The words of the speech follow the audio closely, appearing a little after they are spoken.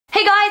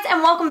guys,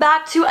 and welcome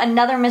back to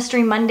another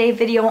Mystery Monday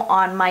video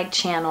on my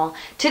channel.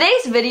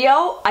 Today's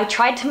video, I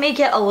tried to make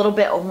it a little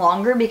bit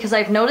longer because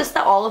I've noticed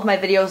that all of my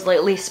videos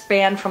lately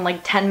span from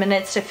like 10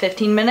 minutes to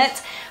 15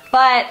 minutes,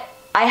 but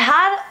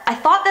I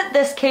thought that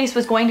this case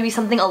was going to be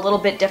something a little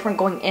bit different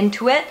going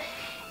into it.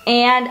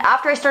 And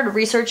after I started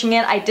researching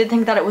it, I did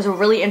think that it was a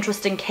really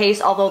interesting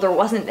case, although there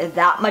wasn't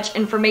that much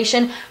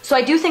information. So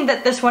I do think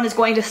that this one is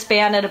going to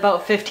span at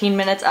about 15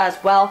 minutes as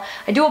well.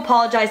 I do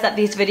apologize that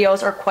these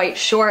videos are quite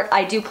short.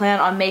 I do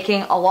plan on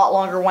making a lot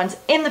longer ones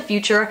in the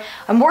future.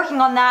 I'm working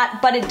on that,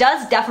 but it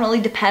does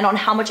definitely depend on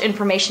how much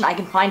information I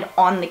can find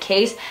on the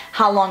case,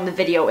 how long the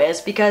video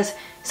is, because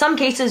some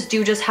cases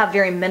do just have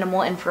very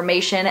minimal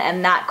information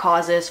and that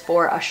causes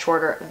for a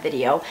shorter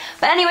video.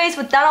 But anyways,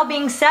 with that all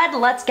being said,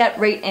 let's get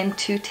right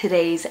into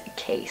today's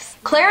case.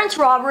 Clarence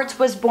Roberts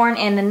was born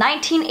in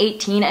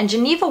 1918 and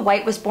Geneva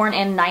White was born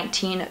in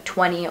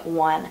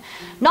 1921.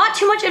 Not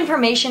too much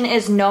information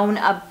is known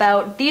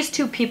about these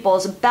two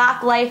people's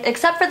back life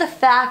except for the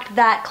fact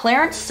that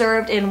Clarence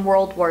served in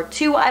World War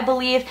II, I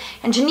believe,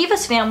 and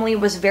Geneva's family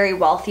was very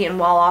wealthy and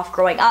well off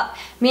growing up,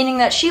 meaning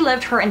that she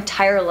lived her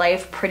entire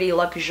life pretty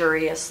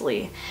luxuriously.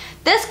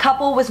 This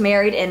couple was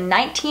married in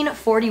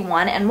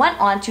 1941 and went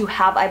on to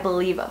have, I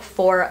believe,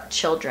 4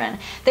 children.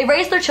 They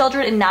raised their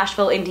children in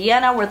Nashville,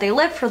 Indiana, where they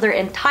lived for their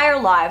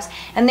entire lives,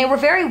 and they were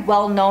very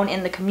well known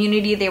in the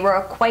community. They were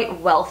a quite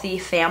wealthy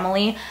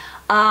family.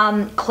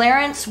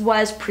 Clarence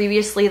was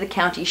previously the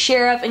county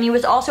sheriff, and he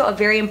was also a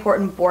very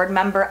important board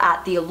member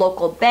at the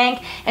local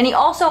bank, and he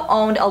also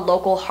owned a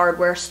local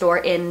hardware store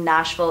in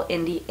Nashville,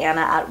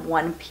 Indiana at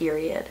one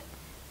period.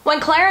 When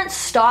Clarence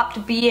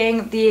stopped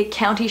being the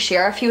county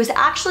sheriff, he was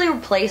actually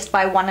replaced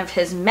by one of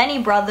his many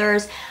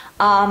brothers.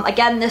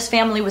 Again, this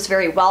family was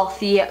very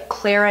wealthy.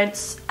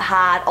 Clarence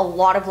had a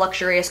lot of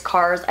luxurious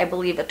cars, I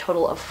believe a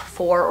total of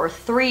 4 or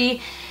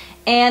 3.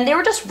 And they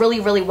were just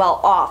really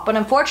well off. But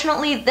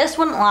unfortunately, this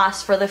wouldn't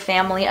last for the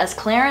family as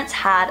Clarence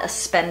had a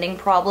spending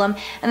problem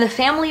and the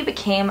family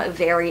became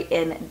very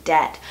in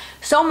debt.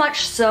 So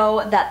much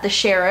so that the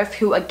sheriff,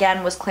 who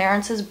again was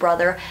Clarence's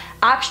brother,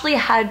 actually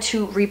had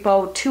to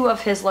repo 2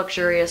 of his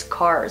luxurious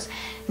cars.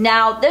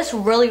 Now, this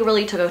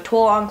really took a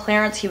toll on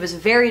Clarence. He was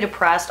very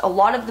depressed. A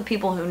lot of the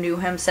people who knew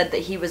him said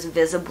that he was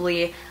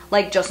visibly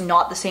like just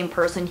not the same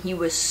person. He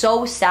was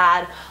so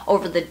sad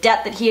over the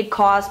debt that he had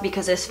caused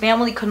because his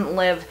family couldn't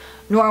live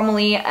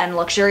normally and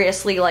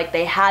luxuriously like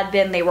they had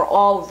been. They were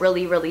all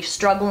really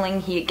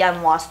struggling. He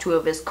again lost 2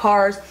 of his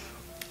cars.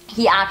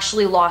 He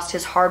actually lost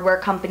his hardware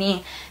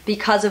company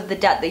because of the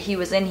debt that he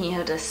was in. He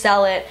had to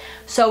sell it.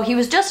 So he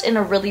was just in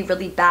a really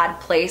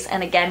bad place,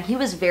 and again, he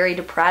was very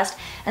depressed,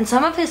 and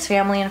some of his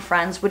family and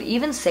friends would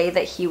even say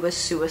that he was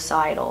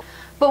suicidal.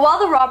 But while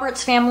the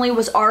Roberts family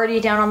was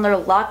already down on their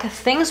luck,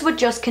 things would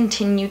just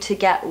continue to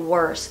get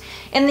worse.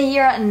 In the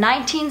year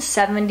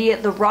 1970,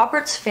 the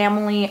Roberts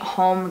family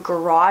home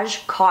garage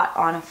caught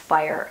on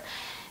fire.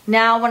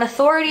 Now, when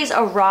authorities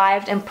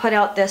arrived and put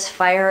out this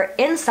fire,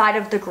 inside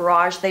of the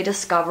garage they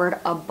discovered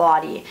a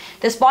body.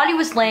 This body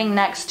was laying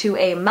next to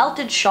a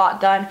melted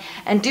shotgun,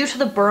 and due to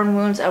the burn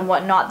wounds and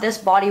whatnot, this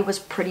body was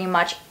pretty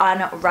much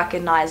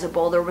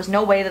unrecognizable. There was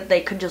no way that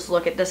they could just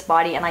look at this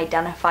body and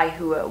identify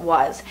who it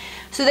was.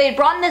 So they had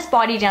brought this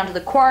body down to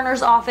the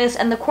coroner's office,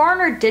 and the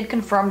coroner did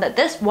confirm that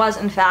this was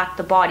in fact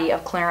the body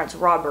of Clarence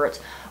Roberts,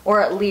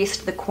 or at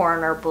least the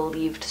coroner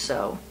believed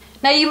so.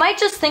 Now, you might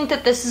just think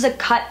that this is a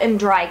cut and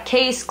dry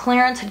case.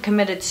 Clarence had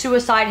committed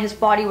suicide, his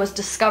body was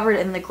discovered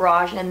in the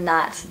garage, and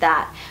that's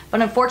that.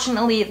 But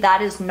unfortunately,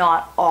 that is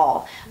not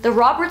all. The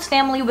Roberts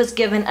family was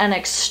given an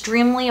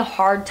extremely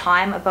hard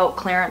time about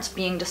Clarence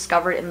being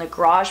discovered in the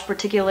garage,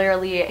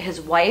 particularly his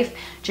wife,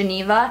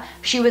 Geneva.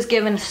 She was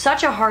given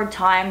such a hard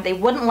time, they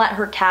wouldn't let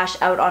her cash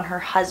out on her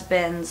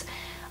husband's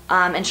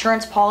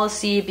insurance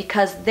policy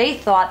because they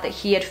thought that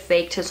he had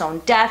faked his own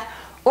death,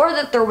 or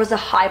that there was a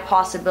high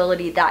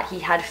possibility that he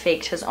had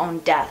faked his own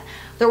death.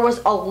 There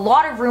was a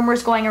lot of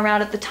rumors going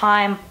around at the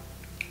time.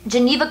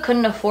 Geneva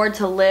couldn't afford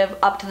to live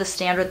up to the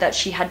standard that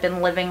she had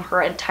been living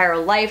her entire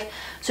life,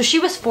 so she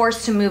was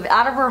forced to move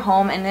out of her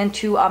home and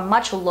into a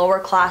much lower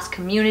class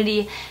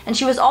community, and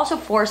she was also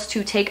forced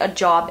to take a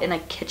job in a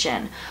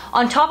kitchen.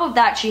 On top of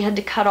that, she had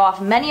to cut off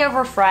many of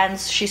her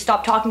friends. She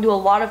stopped talking to a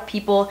lot of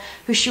people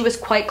who she was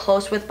quite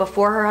close with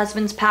before her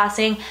husband's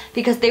passing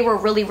because they were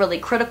really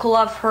critical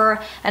of her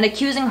and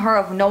accusing her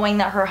of knowing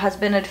that her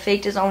husband had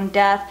faked his own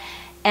death.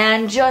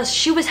 And just,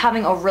 she was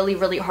having a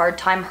really hard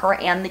time. Her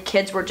and the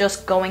kids were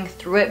just going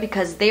through it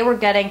because they were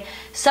getting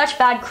such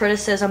bad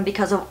criticism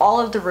because of all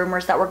of the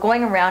rumors that were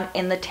going around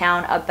in the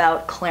town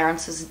about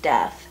Clarence's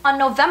death. On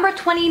November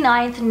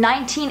 29th,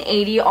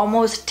 1980,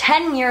 almost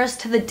 10 years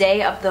to the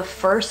day of the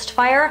first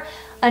fire,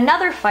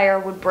 another fire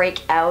would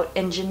break out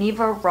in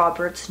Geneva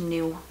Roberts'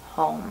 new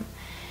home.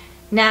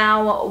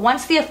 Now,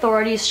 once the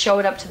authorities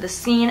showed up to the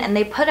scene and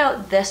they put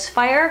out this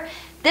fire,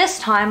 This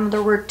time,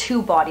 there were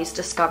 2 bodies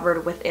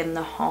discovered within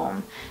the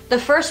home. The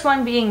first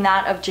one being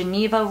that of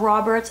Geneva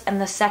Roberts,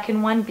 and the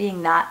second one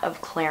being that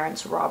of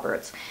Clarence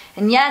Roberts.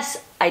 And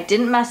yes, I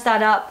didn't mess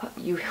that up.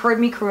 You heard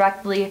me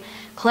correctly.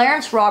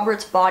 Clarence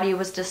Roberts' body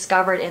was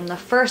discovered in the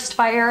first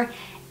fire,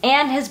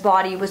 and his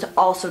body was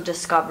also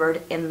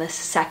discovered in the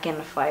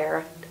second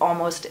fire,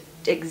 almost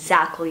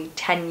exactly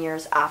 10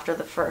 years after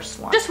the first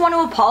one. Just want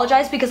to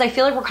apologize because I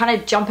feel like we're kind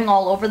of jumping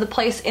all over the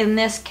place in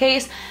this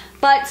case.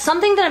 But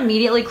something that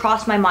immediately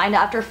crossed my mind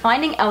after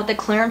finding out that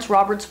Clarence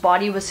Roberts'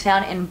 body was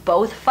found in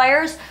both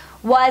fires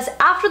was,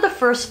 after the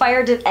first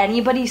fire, did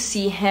anybody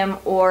see him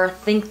or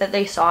think that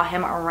they saw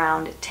him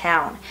around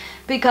town?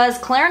 Because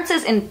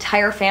Clarence's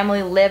entire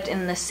family lived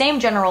in the same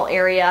general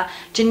area.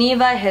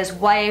 Geneva, his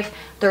wife,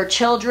 their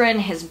children,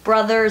 his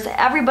brothers,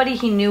 everybody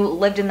he knew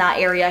lived in that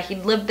area.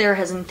 He'd lived there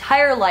his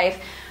entire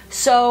life.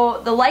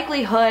 So the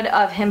likelihood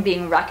of him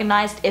being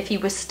recognized if he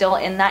was still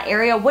in that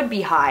area would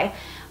be high.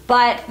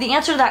 But the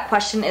answer to that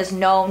question is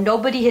no,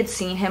 nobody had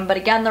seen him. But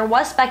again, there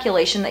was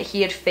speculation that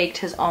he had faked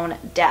his own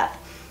death.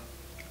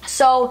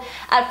 So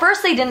at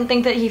first they didn't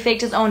think that he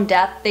faked his own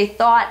death. They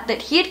thought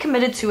that he had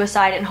committed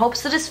suicide in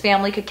hopes that his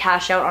family could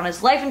cash out on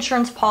his life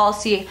insurance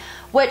policy,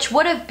 which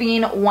would have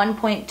been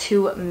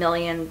 $1.2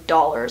 million.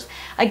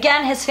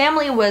 Again, his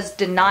family was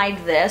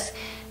denied this,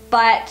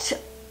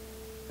 but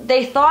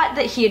they thought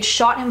that he had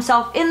shot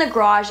himself in the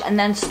garage and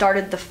then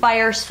started the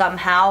fire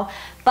somehow.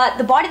 But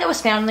the body that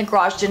was found in the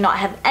garage did not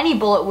have any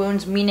bullet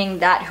wounds, meaning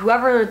that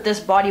whoever this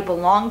body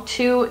belonged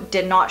to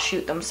did not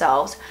shoot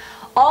themselves.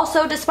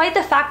 Also, despite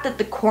the fact that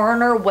the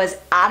coroner was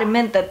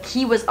adamant that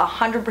he was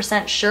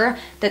 100% sure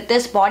that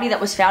this body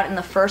that was found in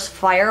the first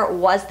fire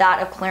was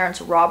that of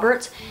Clarence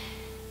Roberts,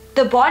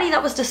 the body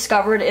that was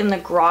discovered in the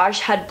garage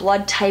had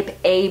blood type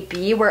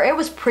AB, where it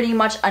was pretty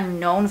much a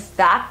known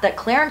fact that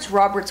Clarence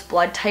Roberts'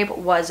 blood type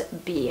was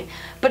B.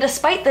 But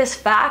despite this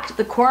fact,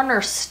 the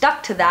coroner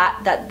stuck to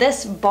that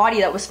this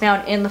body that was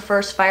found in the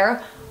first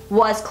fire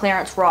was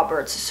Clarence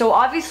Roberts. So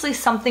obviously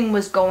something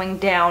was going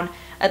down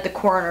at the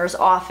coroner's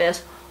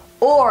office,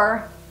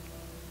 or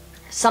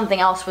something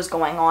else was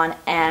going on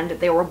and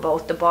they were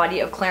both the body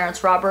of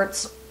Clarence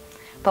Roberts.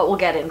 But we'll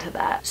get into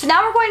that. So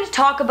now we're going to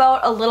talk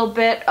about a little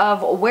bit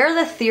of where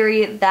the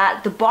theory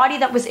that the body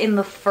that was in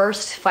the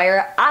first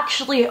fire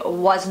actually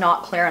was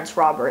not Clarence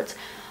Roberts.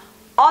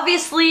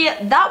 Obviously,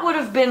 that would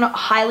have been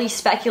highly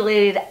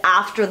speculated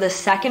after the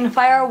second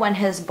fire when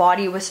his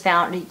body was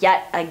found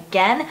yet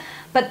again.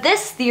 But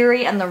this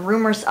theory and the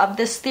rumors of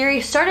this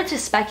theory started to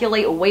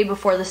speculate way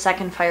before the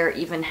second fire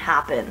even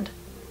happened.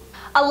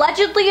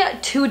 Allegedly,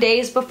 2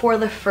 days before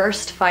the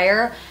first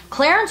fire,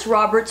 Clarence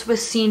Roberts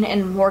was seen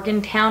in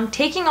Morgantown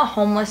taking a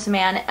homeless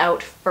man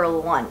out for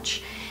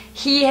lunch.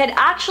 He had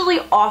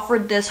actually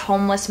offered this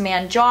homeless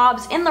man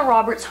jobs in the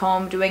Roberts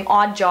home, doing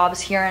odd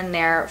jobs here and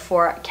there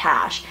for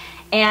cash.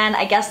 And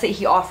I guess that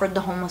he offered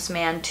the homeless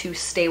man to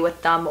stay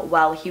with them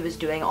while he was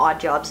doing odd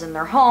jobs in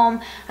their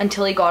home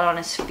until he got on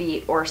his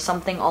feet or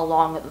something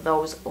along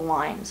those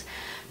lines.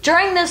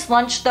 During this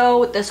lunch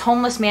though, this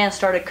homeless man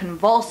started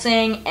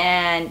convulsing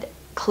and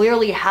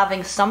clearly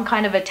having some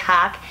kind of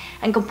attack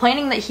and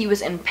complaining that he was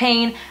in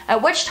pain,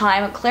 at which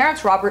time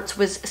Clarence Roberts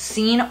was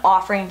seen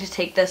offering to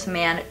take this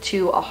man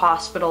to a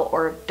hospital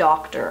or a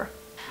doctor.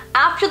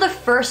 After the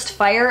first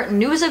fire,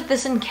 news of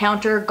this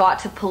encounter got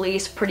to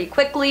police pretty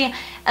quickly,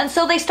 and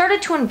so they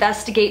started to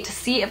investigate to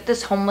see if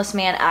this homeless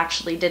man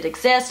actually did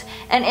exist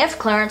and if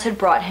Clarence had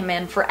brought him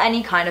in for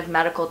any kind of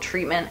medical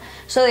treatment.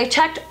 So they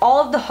checked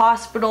all of the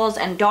hospitals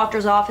and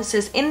doctors'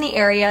 offices in the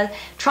area,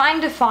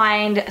 trying to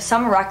find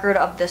some record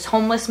of this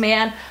homeless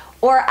man,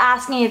 or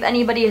asking if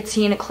anybody had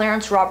seen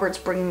Clarence Roberts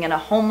bringing in a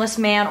homeless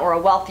man or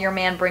a wealthier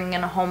man bringing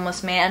in a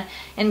homeless man,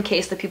 in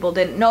case the people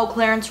didn't know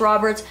Clarence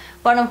Roberts.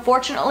 But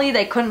unfortunately,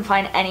 they couldn't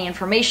find any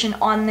information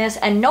on this,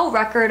 and no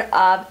record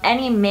of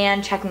any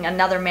man checking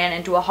another man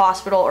into a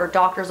hospital or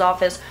doctor's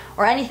office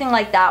or anything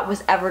like that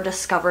was ever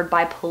discovered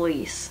by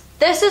police.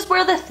 This is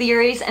where the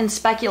theories and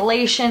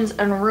speculations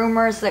and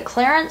rumors that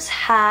Clarence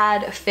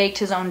had faked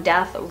his own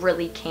death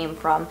really came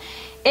from.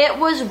 It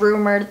was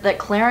rumored that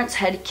Clarence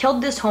had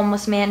killed this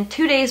homeless man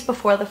 2 days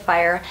before the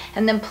fire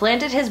and then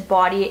planted his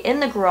body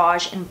in the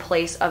garage in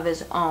place of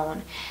his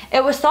own.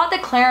 It was thought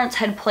that Clarence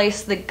had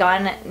placed the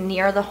gun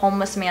near the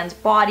homeless man's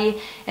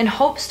body in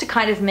hopes to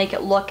kind of make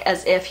it look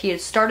as if he had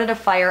started a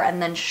fire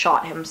and then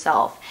shot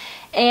himself.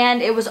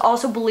 And it was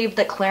also believed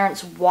that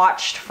Clarence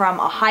watched from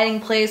a hiding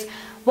place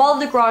while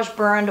the garage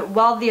burned,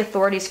 while the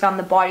authorities found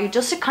the body,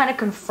 just to kind of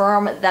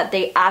confirm that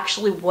they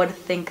actually would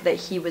think that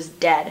he was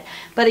dead.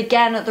 But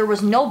again, there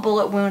was no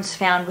bullet wounds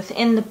found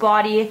within the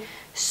body,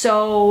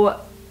 so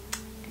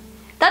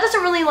that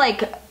doesn't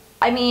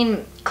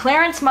really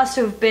Clarence must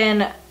have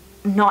been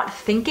not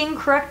thinking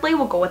correctly,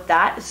 we'll go with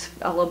that, it's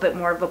a little bit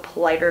more of a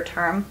politer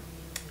term,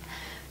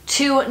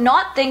 to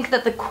not think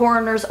that the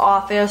coroner's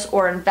office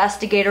or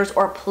investigators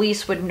or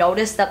police would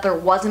notice that there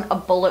wasn't a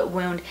bullet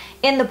wound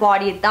in the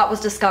body that was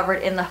discovered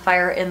in the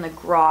fire in the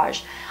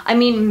garage. I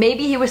mean,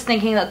 maybe he was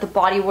thinking that the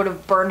body would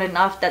have burned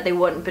enough that they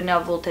wouldn't have been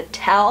able to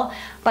tell,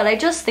 but I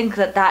just think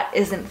that that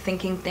isn't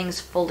thinking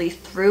things fully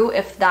through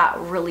if that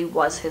really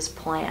was his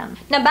plan.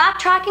 Now,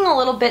 backtracking a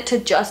little bit to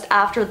just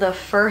after the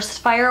first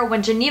fire,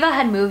 when Geneva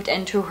had moved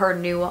into her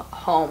new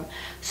home.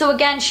 So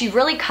again, she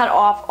really cut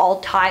off all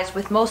ties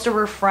with most of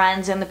her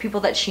friends and the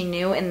people that she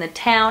knew in the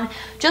town,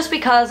 just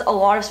because a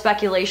lot of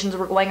speculations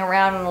were going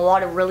around and a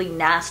lot of really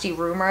nasty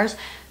rumors.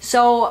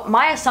 So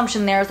my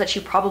assumption there is that she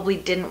probably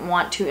didn't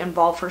want to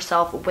involve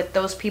herself with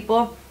those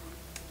people.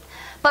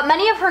 But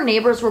many of her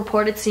neighbors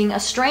reported seeing a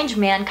strange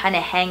man kind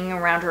of hanging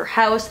around her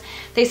house.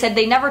 They said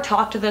they never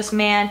talked to this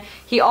man.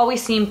 He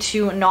always seemed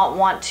to not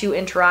want to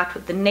interact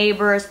with the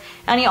neighbors,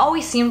 and he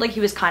always seemed like he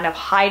was kind of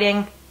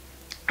hiding.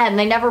 And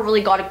they never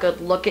really got a good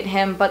look at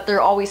him, but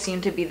there always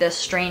seemed to be this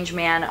strange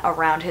man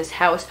around his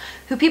house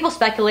who people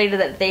speculated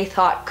that they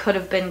thought could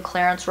have been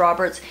Clarence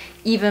Roberts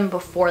even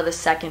before the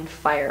second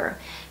fire.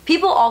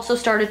 People also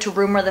started to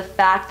rumor the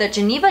fact that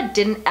Geneva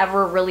didn't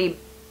ever really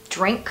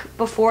drink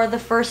before the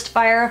first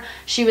fire.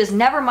 She was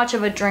never much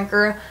of a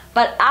drinker,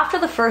 but after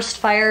the first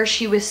fire,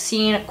 she was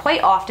seen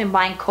quite often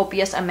buying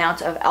copious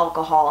amounts of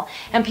alcohol.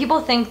 And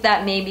people think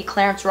that maybe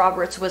Clarence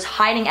Roberts was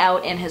hiding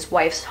out in his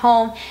wife's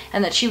home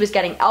and that she was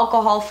getting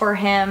alcohol for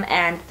him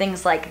and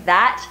things like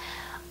that.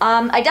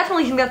 I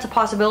definitely think that's a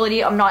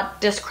possibility. I'm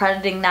not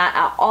discrediting that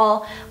at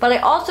all, but I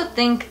also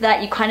think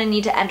that you kind of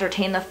need to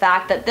entertain the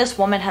fact that this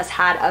woman has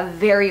had a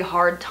very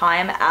hard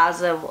time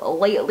as of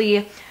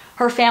lately.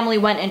 Her family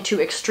went into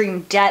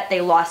extreme debt.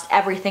 They lost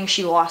everything.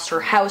 She lost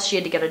her house. She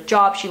had to get a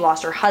job. She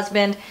lost her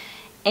husband.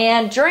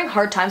 And during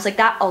hard times like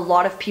that, a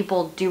lot of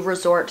people do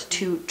resort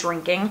to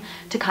drinking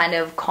to kind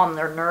of calm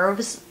their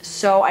nerves.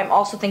 So I'm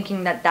also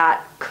thinking that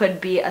that could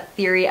be a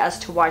theory as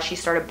to why she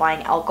started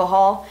buying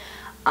alcohol.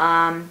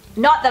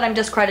 Not that I'm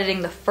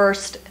discrediting the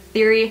first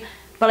theory,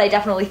 but I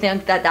definitely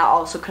think that that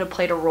also could have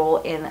played a role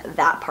in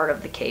that part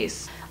of the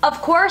case. Of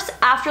course,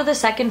 after the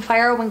second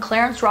fire, when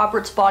Clarence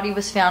Roberts' body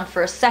was found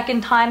for a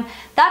second time,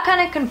 that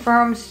kind of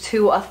confirms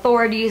to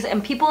authorities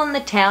and people in the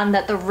town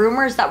that the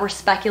rumors that were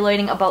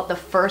speculating about the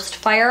first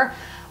fire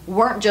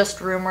weren't just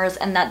rumors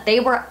and that they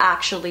were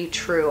actually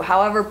true.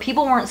 However,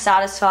 people weren't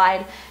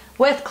satisfied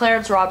with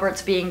Clarence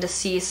Roberts being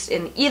deceased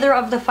in either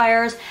of the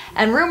fires,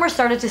 and rumors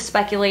started to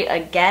speculate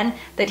again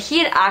that he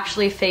had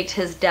actually faked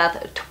his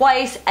death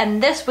twice,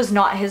 and this was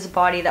not his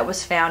body that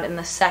was found in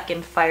the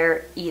second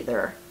fire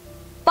either.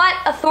 But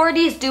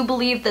authorities do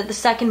believe that the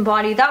second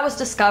body that was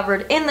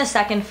discovered in the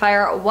second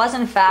fire was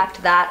in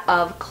fact that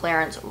of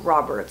Clarence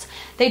Roberts.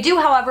 They do,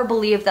 however,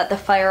 believe that the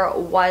fire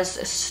was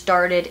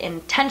started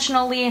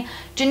intentionally.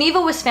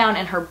 Geneva was found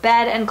in her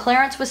bed and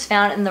Clarence was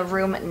found in the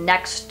room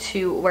next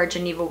to where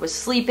Geneva was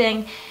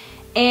sleeping.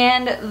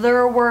 And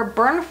there were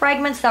burn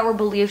fragments that were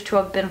believed to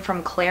have been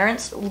from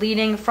Clarence,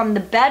 leading from the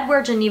bed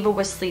where Geneva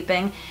was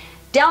sleeping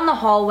down the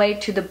hallway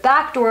to the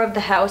back door of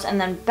the house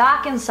and then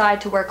back inside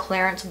to where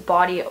Clarence's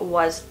body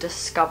was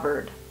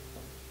discovered.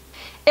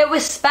 It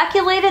was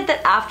speculated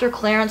that after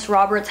Clarence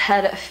Roberts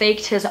had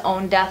faked his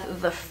own death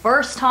the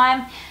first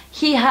time,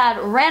 he had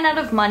ran out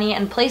of money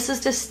and places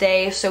to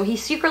stay, so he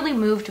secretly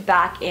moved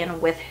back in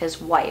with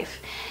his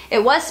wife.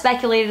 It was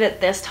speculated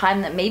at this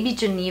time that maybe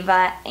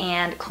Geneva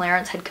and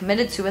Clarence had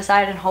committed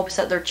suicide in hopes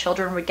that their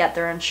children would get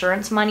their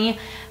insurance money,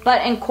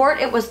 but in court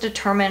it was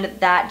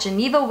determined that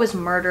Geneva was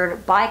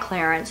murdered by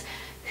Clarence,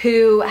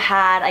 who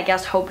had, I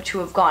guess, hoped to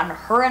have gotten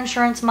her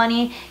insurance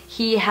money.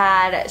 He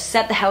had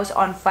set the house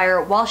on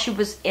fire while she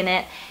was in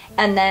it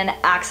and then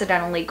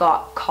accidentally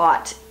got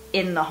caught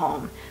in the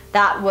home.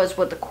 That was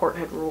what the court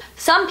had ruled.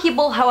 Some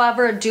people,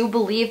 however, do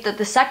believe that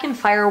the second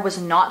fire was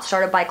not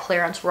started by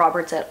Clarence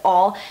Roberts at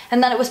all,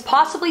 and that it was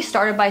possibly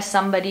started by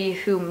somebody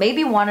who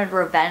maybe wanted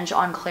revenge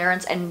on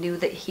Clarence and knew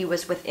that he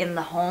was within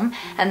the home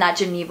and that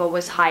Geneva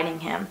was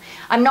hiding him.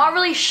 I'm not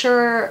really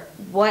sure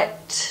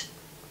what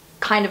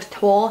kind of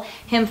toll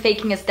him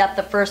faking his death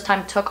the first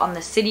time took on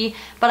the city,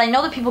 but I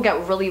know that people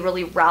get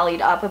really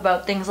rallied up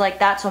about things like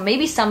that, so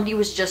maybe somebody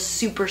was just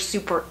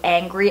super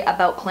angry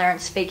about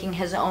Clarence faking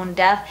his own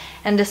death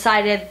and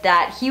decided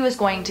that he was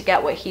going to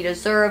get what he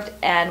deserved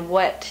and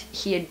what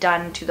he had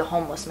done to the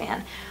homeless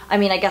man. I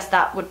mean, I guess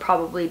that would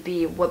probably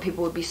be what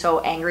people would be so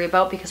angry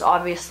about, because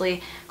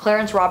obviously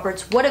Clarence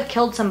Roberts would have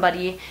killed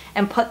somebody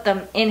and put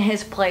them in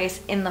his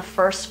place in the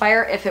first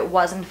fire if it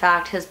was in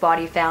fact his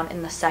body found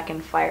in the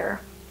second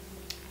fire.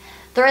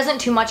 There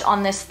isn't too much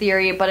on this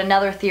theory, but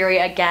another theory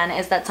again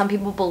is that some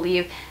people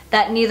believe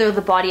that neither the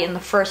body in the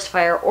first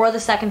fire or the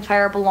second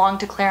fire belonged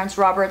to Clarence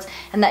Roberts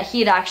and that he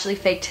had actually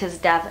faked his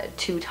death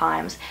 2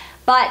 times.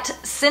 But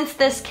since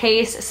this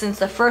case, since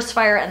the first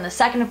fire and the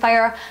second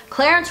fire,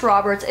 Clarence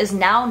Roberts is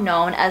now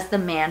known as the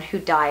man who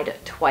died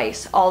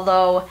twice.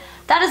 Although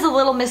that is a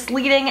little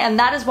misleading, and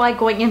that is why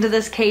going into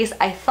this case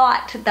I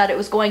thought that it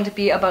was going to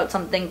be about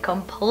something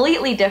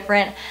completely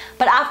different.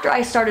 But after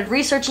I started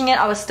researching it,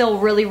 I was still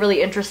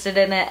really interested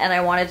in it, and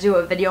I wanted to do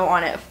a video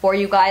on it for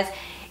you guys,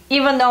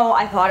 even though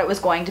I thought it was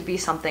going to be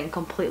something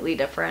completely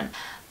different.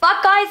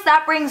 But guys,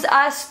 that brings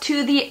us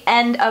to the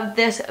end of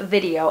this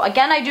video.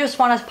 Again, I just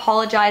want to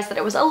apologize that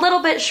it was a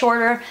little bit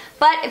shorter,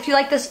 but if you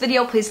like this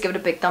video, please give it a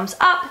big thumbs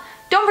up.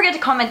 Don't forget to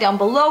comment down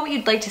below what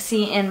you'd like to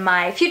see in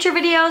my future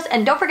videos,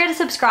 and don't forget to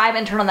subscribe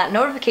and turn on that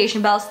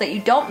notification bell so that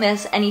you don't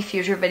miss any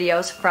future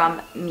videos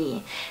from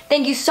me.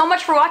 Thank you so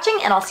much for watching,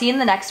 and I'll see you in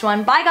the next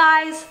one. Bye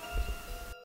guys!